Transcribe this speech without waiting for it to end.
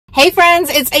Hey friends,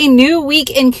 it's a new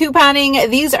week in couponing.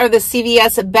 These are the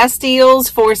CVS best deals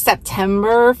for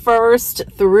September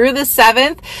 1st through the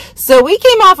 7th. So we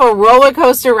came off a roller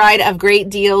coaster ride of great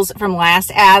deals from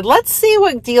last ad. Let's see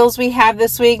what deals we have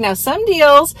this week. Now, some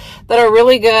deals that are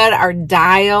really good are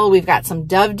Dial. We've got some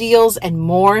Dove deals and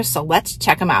more. So let's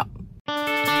check them out.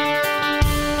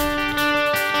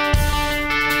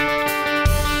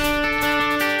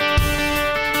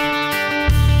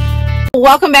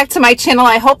 Welcome back to my channel.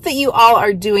 I hope that you all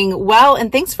are doing well,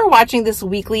 and thanks for watching this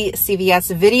weekly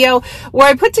CVS video where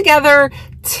I put together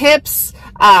tips,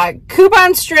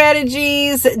 coupon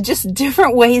strategies, just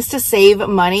different ways to save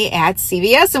money at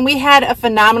CVS. And we had a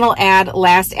phenomenal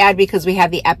last ad because we had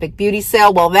the Epic Beauty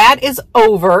Sale. Well, that is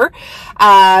over.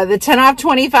 The 10 off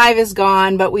 25 is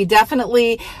gone, but we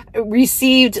definitely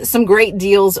received some great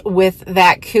deals with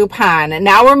that coupon.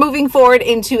 Now we're moving forward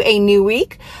into a new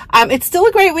week. It's still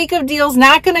a great week of deals,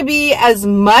 not going to be as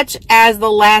much as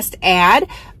the last ad,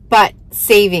 but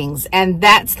savings. And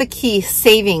that's the key,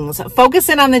 savings. Focus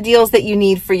in on the deals that you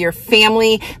need for your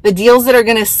family, the deals that are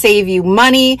going to save you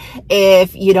money.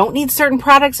 If you don't need certain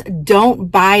products, don't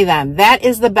buy them. That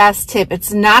is the best tip.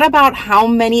 It's not about how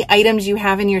many items you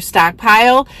have in your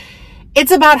stockpile.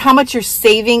 It's about how much you're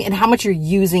saving and how much you're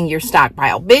using your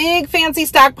stockpile. Big fancy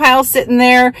stockpile sitting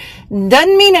there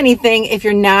doesn't mean anything if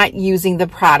you're not using the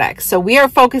products. So we are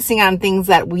focusing on things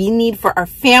that we need for our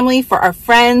family, for our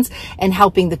friends, and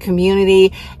helping the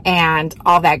community and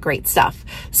all that great stuff.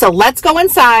 So let's go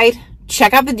inside,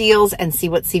 check out the deals, and see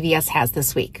what CVS has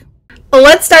this week.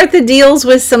 Let's start the deals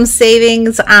with some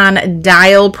savings on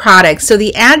Dial products. So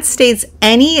the ad states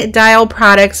any Dial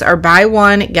products are buy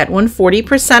one, get one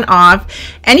 40% off.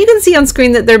 And you can see on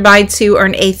screen that they're buy two,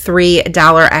 earn a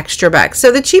 $3 extra buck.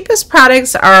 So the cheapest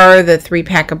products are the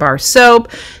 3-pack of bar soap,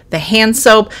 the hand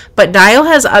soap, but Dial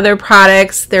has other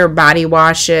products, their body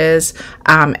washes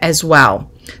as well.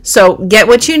 So get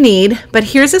what you need, but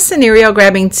here's a scenario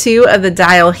grabbing two of the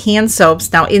Dial hand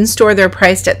soaps. Now in store, they're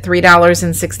priced at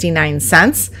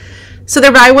 $3.69. So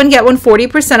they're buy one, get one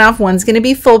 40% off. One's going to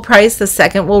be full price. The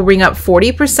second will ring up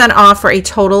 40% off for a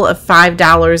total of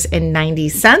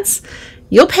 $5.90.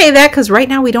 You'll pay that because right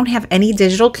now we don't have any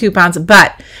digital coupons,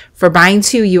 but for buying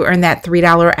two, you earn that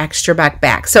 $3 extra buck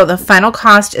back. So the final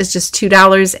cost is just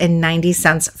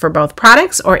 $2.90 for both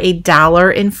products, or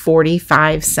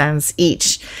 $1.45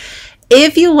 each.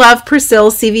 If you love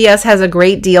Persil, CVS has a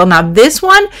great deal. Now this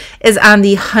one is on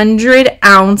the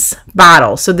 100-ounce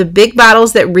bottle. So the big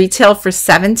bottles that retail for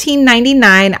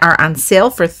 $17.99 are on sale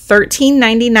for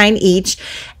 $13.99 each,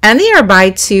 and they are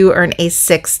buy two, earn a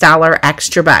 $6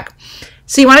 extra buck.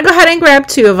 So you want to go ahead and grab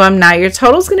two of them. Now your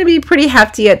total is going to be pretty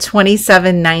hefty at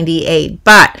 $27.98,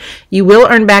 but you will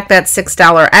earn back that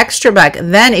 $6 extra buck.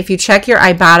 Then if you check your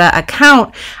IBOTTA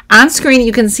account, on screen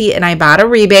you can see an IBOTTA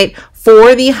rebate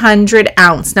for the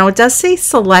 100-ounce. Now it does say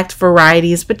select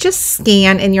varieties, but just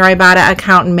scan in your IBOTTA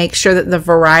account and make sure that the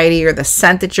variety or the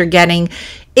scent that you're getting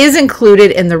is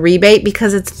included in the rebate,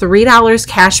 because it's $3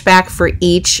 cash back for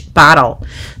each bottle.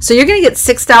 So you're going to get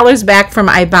 $6 back from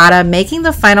IBOTTA, making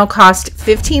the final cost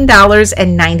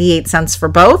 $15.98 for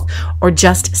both, or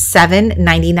just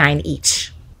 $7.99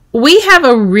 each. We have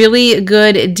a really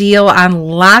good deal on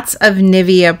lots of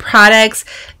Nivea products.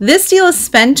 This deal is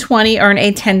spend $20, earn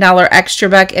a $10 extra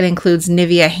buck. It includes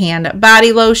Nivea hand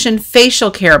body lotion,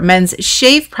 facial care, men's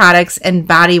shave products, and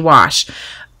body wash.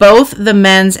 Both the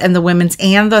men's and the women's,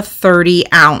 and the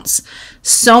 30-ounce.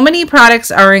 So many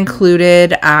products are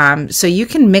included, so you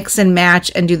can mix and match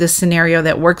and do the scenario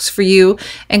that works for you.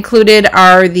 Included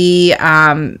are the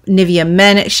Nivea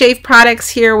men shave products.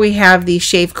 Here we have the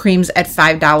shave creams at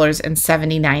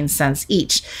 $5.79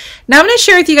 each. Now I'm going to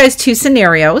share with you guys two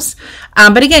scenarios,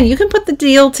 but again, you can put the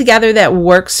deal together that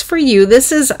works for you.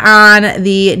 This is on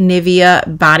the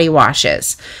Nivea body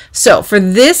washes. So for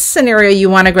this scenario,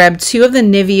 you want to grab two of the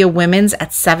Nivea women's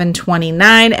at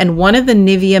 $7.29 and one of the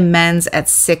Nivea men's at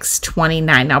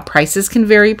 $6.29. Now prices can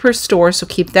vary per store, so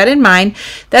keep that in mind.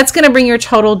 That's going to bring your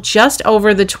total just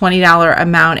over the $20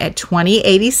 amount at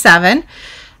 $20.87.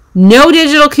 No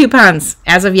digital coupons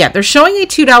as of yet. They're showing a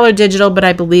 $2 digital, but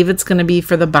I believe it's going to be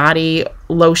for the body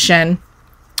lotion,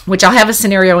 which I'll have a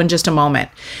scenario in just a moment.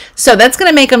 So that's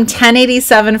going to make them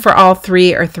 $10.87 for all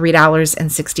three, or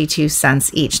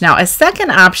 $3.62 each. Now, a second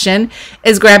option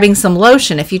is grabbing some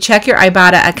lotion. If you check your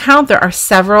IBOTTA account, there are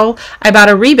several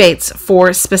IBOTTA rebates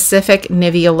for specific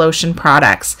Nivea lotion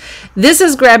products. This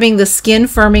is grabbing the Skin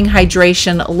Firming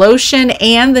Hydration Lotion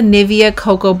and the Nivea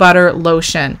Cocoa Butter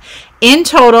Lotion. In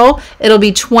total, it'll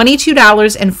be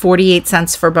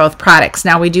 $22.48 for both products.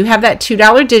 Now, we do have that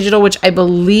 $2 digital, which I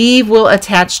believe will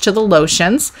attach to the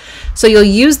lotions. So you'll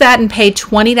use that and pay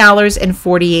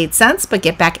 $20.48, but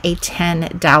get back a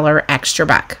 $10 extra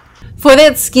buck. For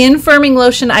that skin firming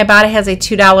lotion, IBOTTA has a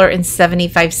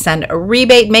 $2.75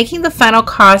 rebate, making the final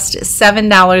cost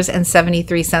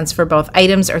 $7.73 for both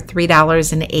items, or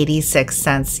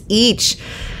 $3.86 each.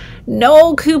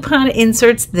 No coupon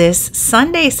inserts this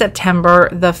Sunday, September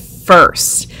the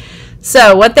 1st.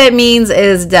 So what that means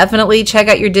is definitely check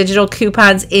out your digital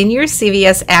coupons in your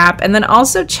CVS app, and then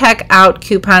also check out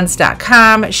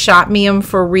coupons.com, shop me them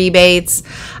for rebates.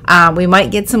 We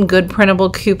might get some good printable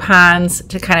coupons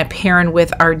to kind of pair in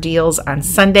with our deals on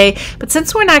Sunday. But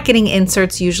since we're not getting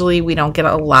inserts, usually we don't get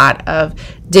a lot of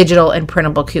digital and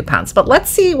printable coupons. But let's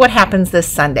see what happens this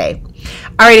Sunday.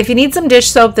 All right, if you need some dish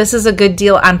soap, this is a good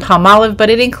deal on Palmolive, but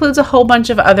it includes a whole bunch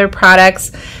of other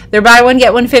products. They're buy one,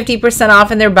 get one 50%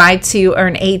 off, and they're buy two,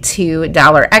 earn a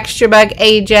 $2 extra buck.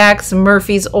 Ajax,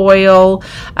 Murphy's Oil,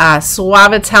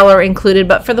 Suavitel are included,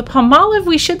 but for the Palmolive,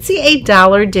 we should see a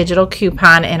 $1 digital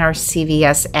coupon in our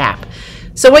CVS app.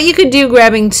 So what you could do,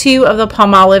 grabbing 2 of the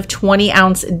Palmolive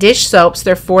 20-ounce dish soaps,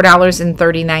 they're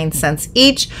 $4.39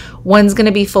 each. One's going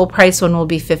to be full price, one will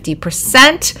be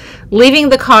 50%, leaving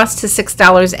the cost to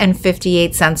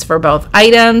 $6.58 for both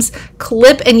items.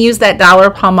 Clip and use that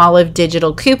 $1 Palmolive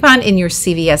digital coupon in your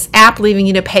CVS app, leaving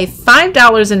you to pay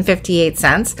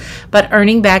 $5.58, but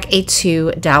earning back a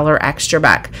 $2 extra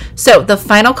buck. So the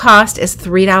final cost is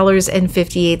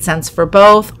 $3.58 for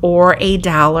both, or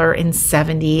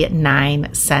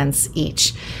 $1.79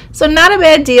 each. So not a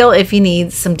bad deal if you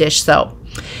need some dish soap.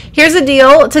 Here's a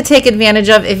deal to take advantage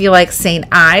of if you like St.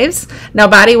 Ives. Now,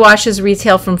 body washes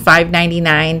retail from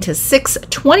 $5.99 to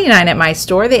 $6.29 at my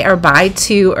store. They are buy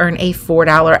two, earn a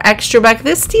 $4 extra buck.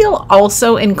 This deal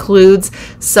also includes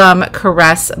some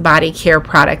Caress body care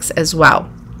products as well.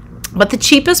 But the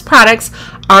cheapest products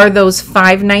are those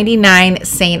 $5.99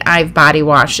 St. Ives body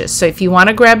washes. So if you want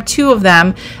to grab 2 of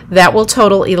them, that will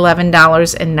total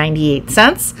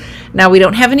 $11.98. Now, we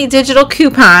don't have any digital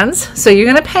coupons, so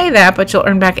you're going to pay that, but you'll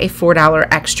earn back a $4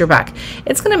 extra buck.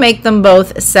 It's going to make them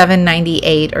both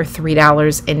 $7.98 or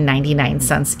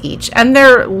 $3.99 each. And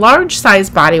they're large size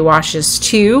body washes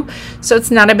too, so it's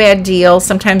not a bad deal.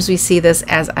 Sometimes we see this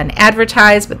as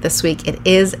unadvertised, but this week it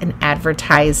is an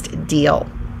advertised deal.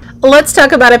 Let's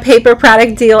talk about a paper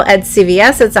product deal at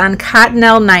CVS. It's on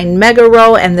Cottonelle 9 Mega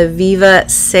Roll and the Viva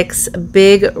 6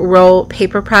 Big Roll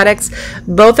paper products.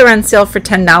 Both are on sale for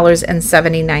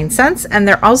 $10.79, and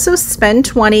they're also spend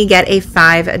 20, get a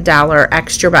 $5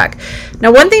 extra buck.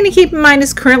 Now, one thing to keep in mind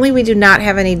is currently we do not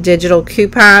have any digital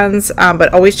coupons,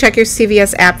 but always check your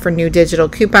CVS app for new digital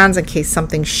coupons in case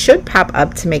something should pop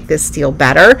up to make this deal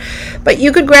better. But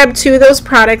you could grab 2 of those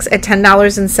products at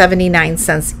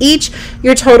 $10.79 each.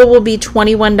 Your total will be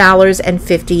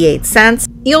 $21.58.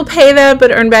 You'll pay that,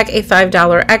 but earn back a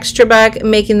 $5 extra buck,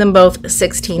 making them both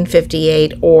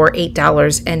 $16.58 or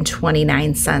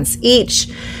 $8.29 each.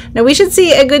 Now, we should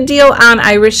see a good deal on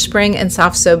Irish Spring and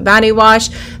Soft Soap Body Wash.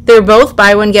 They're both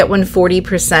buy one, get one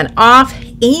 40% off,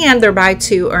 and they're buy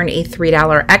 2, earn a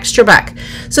 $3 extra buck.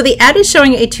 So the ad is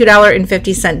showing a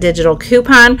 $2.50 digital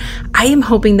coupon. I am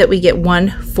hoping that we get 1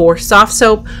 for Soft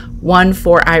Soap, 1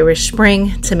 for Irish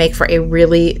Spring to make for a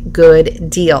really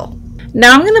good deal.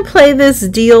 Now, I'm going to play this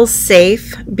deal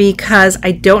safe because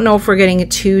I don't know if we're getting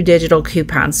 2 digital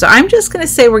coupons. So I'm just going to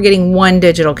say we're getting 1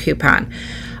 digital coupon.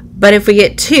 But if we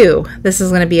get 2, this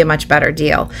is going to be a much better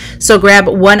deal. So grab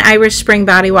 1 Irish Spring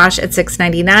body wash at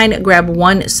 $6.99. Grab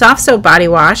 1 Soft Soap body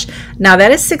wash. Now,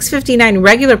 that is $6.59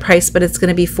 regular price, but it's going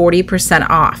to be 40%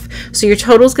 off. So your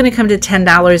total is going to come to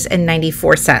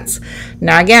 $10.94.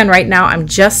 Now, again, right now, I'm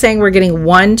just saying we're getting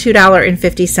 1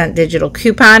 $2.50 digital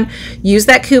coupon. Use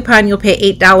that coupon. You'll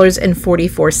pay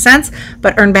 $8.44,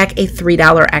 but earn back a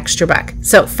 $3 extra buck.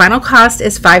 So final cost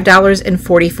is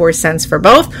 $5.44 for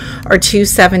both, or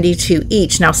 $2.72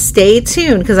 each. Now, stay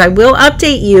tuned because I will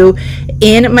update you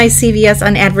in my CVS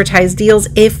unadvertised deals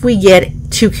if we get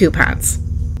 2 coupons.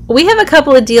 We have a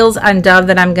couple of deals on Dove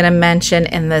that I'm going to mention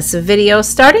in this video,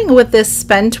 starting with this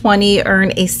spend 20,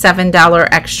 earn a $7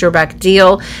 extra buck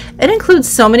deal. It includes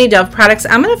so many Dove products.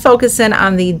 I'm going to focus in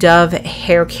on the Dove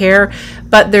hair care,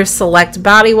 but there's select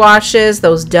body washes,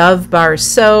 those Dove bar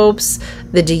soaps,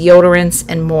 the deodorants,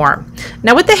 and more.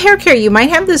 Now, with the hair care, you might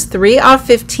have this 3 off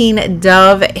 15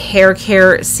 Dove hair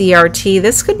care CRT.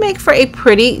 This could make for a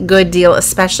pretty good deal,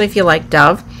 especially if you like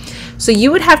Dove. So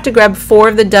you would have to grab 4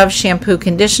 of the Dove shampoo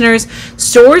conditioners.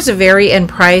 Stores vary in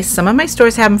price. Some of my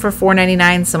stores have them for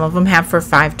 $4.99, some of them have for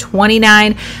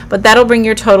 $5.29, but that'll bring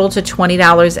your total to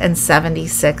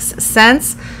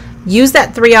 $20.76. Use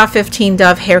that 3 off 15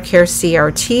 Dove Hair Care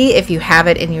CRT if you have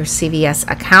it in your CVS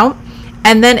account.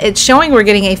 And then it's showing we're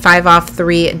getting a 5 off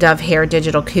 3 Dove Hair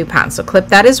digital coupon. So clip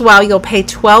that as well. You'll pay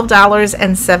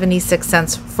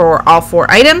 $12.76 for all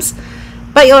 4 items,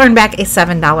 but you'll earn back a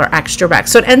 $7 extra back.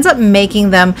 So it ends up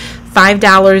making them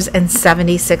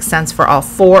 $5.76 for all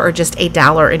 4, or just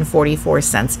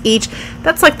 $1.44 each.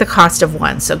 That's like the cost of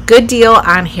one. So good deal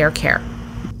on hair care.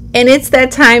 And it's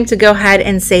that time to go ahead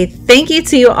and say thank you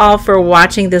to you all for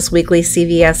watching this weekly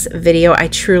CVS video. I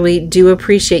truly do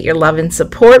appreciate your love and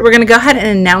support. We're going to go ahead and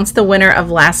announce the winner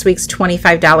of last week's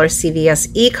 $25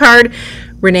 CVS e-card,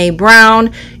 Renee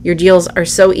Brown. Your deals are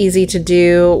so easy to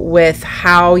do with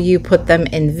how you put them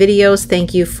in videos.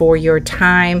 Thank you for your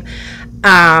time.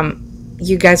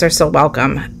 You guys are so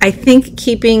welcome. I think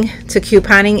keeping to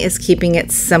couponing is keeping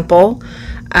it simple.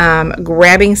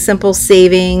 Grabbing simple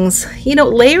savings,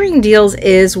 layering deals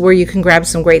is where you can grab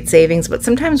some great savings, but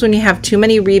sometimes when you have too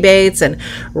many rebates and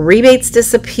rebates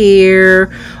disappear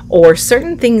or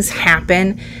certain things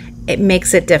happen, it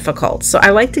makes it difficult. So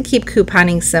I like to keep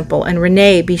couponing simple. And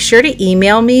Renee, be sure to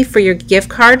email me for your gift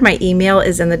card. My email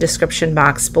is in the description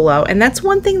box below. And that's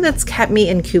one thing that's kept me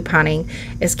in couponing,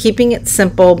 is keeping it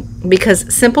simple,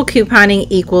 because simple couponing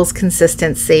equals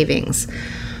consistent savings.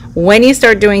 When you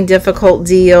start doing difficult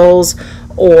deals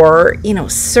or,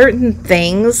 certain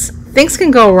things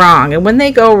can go wrong. And when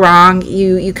they go wrong,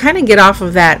 you kind of get off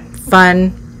of that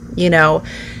fun,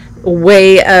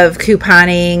 way of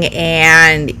couponing,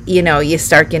 and you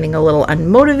start getting a little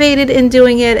unmotivated in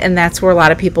doing it, and that's where a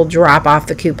lot of people drop off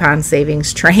the coupon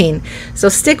savings train. So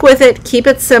stick with it, keep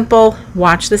it simple,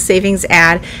 watch the savings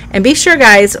ad, and be sure,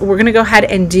 guys, we're going to go ahead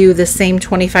and do the same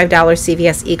 $25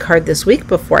 CVS e-card this week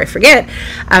before I forget.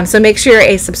 So make sure you're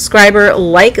a subscriber,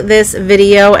 like this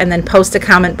video, and then post a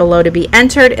comment below to be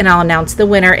entered, and I'll announce the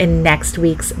winner in next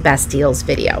week's Best Deals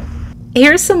video.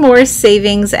 Here's some more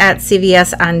savings at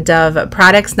CVS on Dove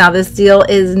products. Now, this deal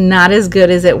is not as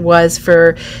good as it was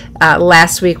for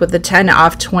last week with the 10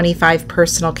 off 25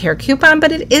 personal care coupon,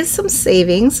 but it is some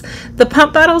savings. The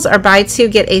pump bottles are buy 2,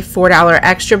 get a $4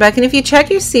 extra back. And if you check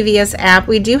your CVS app,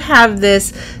 we do have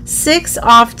this 6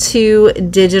 off 2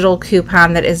 digital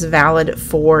coupon that is valid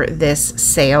for this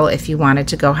sale if you wanted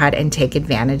to go ahead and take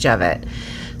advantage of it.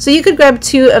 So you could grab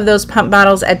 2 of those pump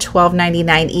bottles at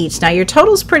 $12.99 each. Now your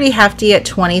total's pretty hefty at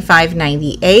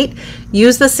 $25.98.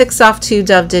 Use the 6 off 2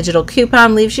 Dove digital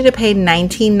coupon, leaves you to pay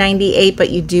 $19.98,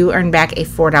 but you do earn back a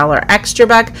 $4 extra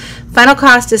buck. Final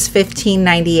cost is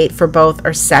 $15.98 for both, or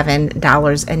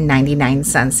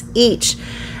 $7.99 each.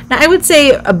 Now, I would say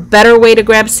a better way to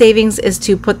grab savings is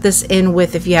to put this in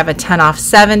with, if you have a 10 off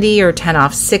 70 or 10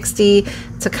 off 60,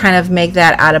 to kind of make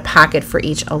that out of pocket for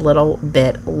each a little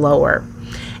bit lower.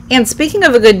 And speaking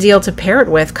of a good deal to pair it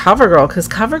with, CoverGirl, because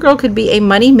CoverGirl could be a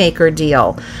moneymaker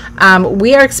deal.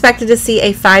 We are expected to see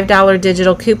a $5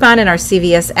 digital coupon in our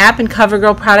CVS app, and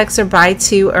CoverGirl products are buy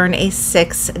 2, earn a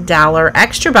 $6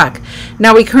 extra buck.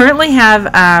 Now, we currently have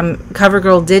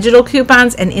CoverGirl digital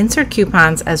coupons and insert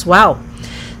coupons as well.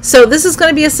 So this is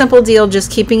going to be a simple deal, just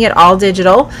keeping it all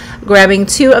digital, grabbing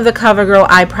 2 of the CoverGirl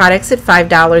eye products at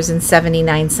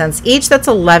 $5.79 each. That's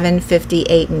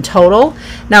 $11.58 in total.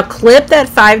 Now clip that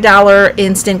 $5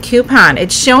 instant coupon.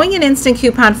 It's showing an instant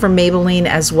coupon for Maybelline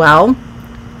as well.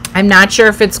 I'm not sure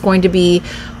if it's going to be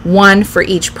one for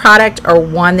each product or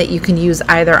one that you can use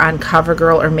either on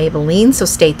CoverGirl or Maybelline, so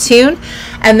stay tuned.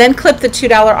 And then clip the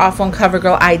 $2 off one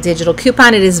CoverGirl eye digital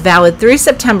coupon. It is valid through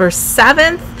September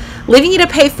 7th. Leaving you to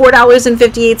pay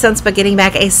 $4.58, but getting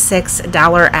back a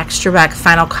 $6 extra back.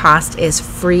 Final cost is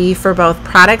free for both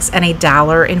products and a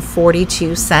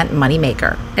 $1.42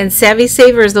 moneymaker. And savvy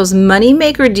savers, those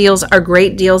moneymaker deals are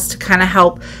great deals to kind of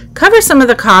help cover some of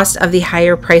the cost of the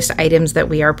higher priced items that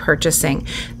we are purchasing.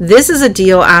 This is a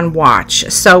deal on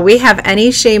Watch. So we have any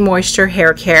Shea Moisture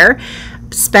hair care.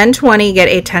 Spend $20, get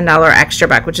a $10 extra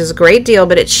back, which is a great deal,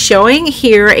 but it's showing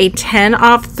here a 10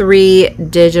 off 3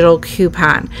 digital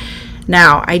coupon.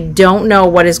 Now, I don't know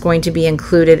what is going to be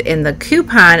included in the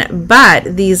coupon,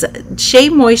 but these Shea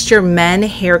Moisture men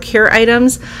hair care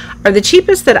items are the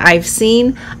cheapest that I've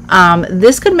seen.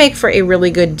 This could make for a really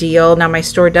good deal. Now, my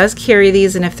store does carry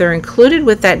these, and if they're included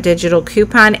with that digital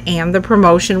coupon and the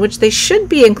promotion, which they should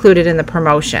be included in the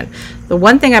promotion. The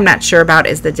one thing I'm not sure about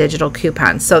is the digital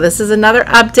coupon. So this is another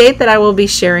update that I will be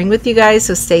sharing with you guys,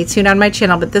 so stay tuned on my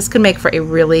channel, but this could make for a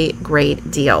really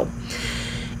great deal.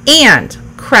 And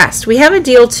Crest. We have a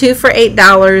deal 2 for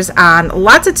 $8 on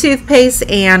lots of toothpaste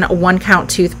and 1 count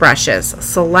toothbrushes.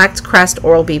 Select Crest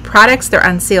Oral-B products. They're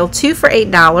on sale 2 for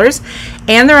 $8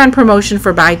 and they're on promotion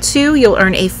for buy 2. You'll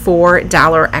earn a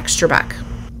 $4 extra buck.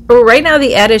 Right now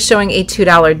the ad is showing a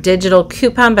 $2 digital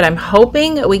coupon, but I'm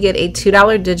hoping we get a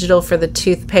 $2 digital for the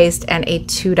toothpaste and a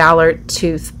 $2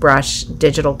 toothbrush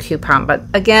digital coupon. But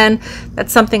again,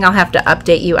 that's something I'll have to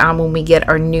update you on when we get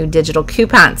our new digital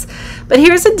coupons. But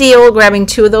here's a deal, grabbing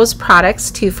 2 of those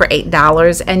products, 2 for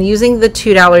 $8, and using the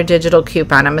 $2 digital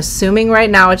coupon. I'm assuming right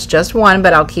now it's just 1,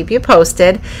 but I'll keep you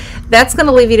posted. That's going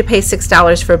to leave you to pay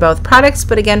 $6 for both products,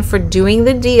 but again, for doing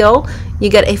the deal, you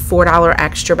get a $4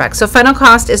 extra buck. So final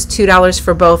cost is $2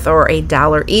 for both, or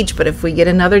 $1 each, but if we get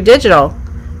another digital,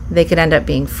 they could end up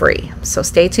being free. So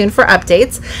stay tuned for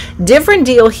updates. Different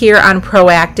deal here on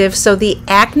Proactive. So the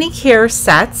acne care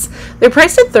sets, they're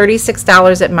priced at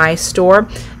 $36 at my store.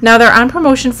 Now they're on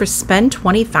promotion for spend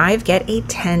 $25, get a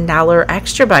 $10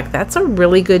 extra buck. That's a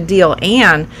really good deal.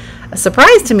 And a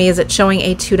surprise to me is it's showing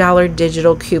a $2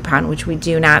 digital coupon, which we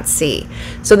do not see.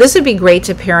 So this would be great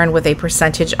to pair in with a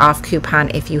percentage off coupon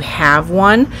if you have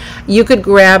one. You could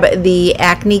grab the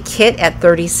acne kit at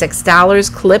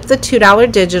 $36, clip the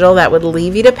 $2 digital. That would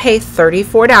leave you to pay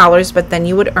 $34, but then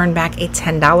you would earn back a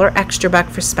 $10 extra buck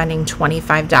for spending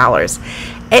 $25.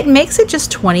 It makes it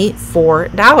just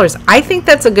 $24. I think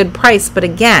that's a good price, but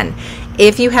again,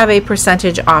 if you have a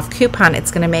percentage off coupon, it's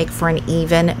going to make for an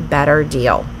even better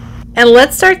deal. And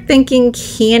let's start thinking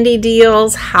candy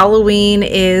deals. Halloween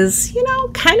is,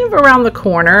 kind of around the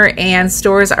corner, and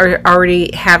stores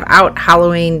already have out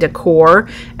Halloween decor,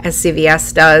 as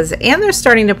CVS does, and they're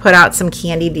starting to put out some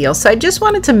candy deals. So I just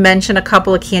wanted to mention a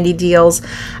couple of candy deals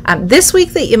this week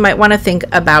that you might want to think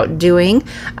about doing.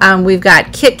 We've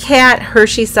got Kit Kat,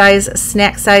 Hershey size,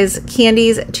 snack size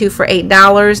candies, 2 for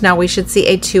 $8. Now we should see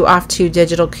a 2 off 2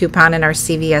 digital coupon in our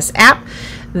CVS app.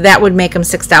 That would make them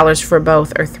 $6 for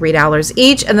both, or $3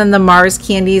 each. And then the Mars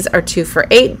candies are 2 for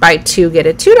 $8. Buy 2, get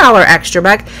a $2 extra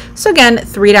buck. So again,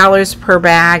 $3 per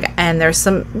bag, and there's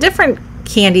some different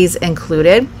candies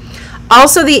included.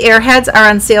 Also, the Airheads are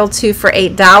on sale 2 for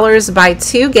 $8. Buy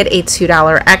 2, get a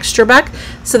 $2 extra buck.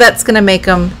 So that's going to make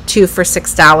them 2 for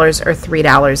 $6, or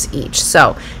 $3 each.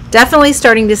 So definitely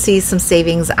starting to see some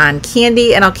savings on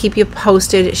candy, and I'll keep you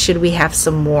posted should we have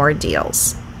some more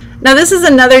deals. Now this is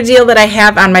another deal that I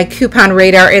have on my coupon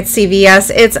radar at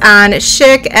CVS. It's on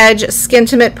Chic Edge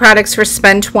Skintimate products for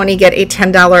spend $20, get a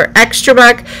 $10 extra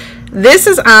buck. This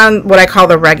is on what I call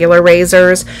the regular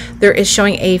razors. There is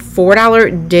showing a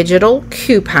 $4 digital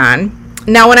coupon.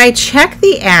 Now when I check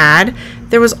the ad,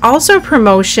 there was also a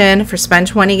promotion for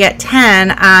spend $20, get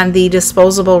 $10 on the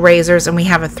disposable razors, and we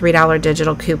have a $3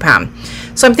 digital coupon.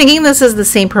 So I'm thinking this is the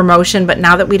same promotion, but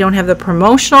now that we don't have the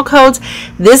promotional codes,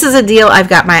 this is a deal I've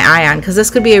got my eye on, because this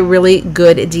could be a really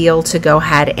good deal to go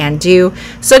ahead and do.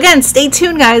 So again, stay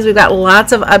tuned, guys. We've got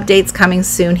lots of updates coming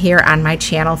soon here on my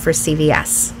channel for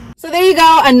CVS. So there you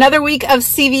go, another week of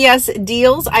CVS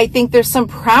deals. I think there's some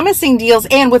promising deals,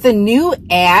 and with a new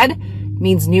ad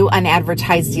means new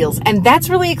unadvertised deals. And that's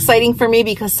really exciting for me,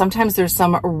 because sometimes there's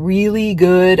some really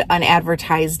good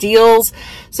unadvertised deals.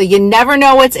 So you never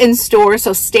know what's in store.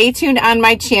 So stay tuned on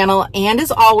my channel. And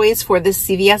as always, for this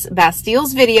CVS Best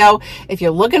Deals video, if you're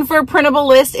looking for a printable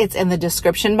list, it's in the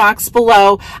description box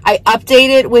below. I update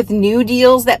it with new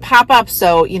deals that pop up.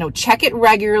 So, check it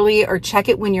regularly, or check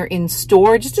it when you're in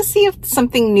store, just to see if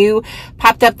something new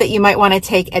popped up that you might want to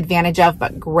take advantage of,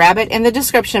 but grab it in the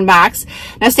description box.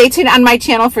 Now stay tuned on my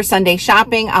channel for Sunday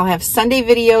shopping. I'll have Sunday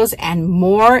videos and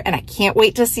more, and I can't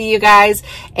wait to see you guys.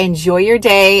 Enjoy your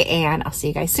day, and I'll see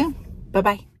you guys soon.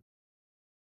 Bye-bye.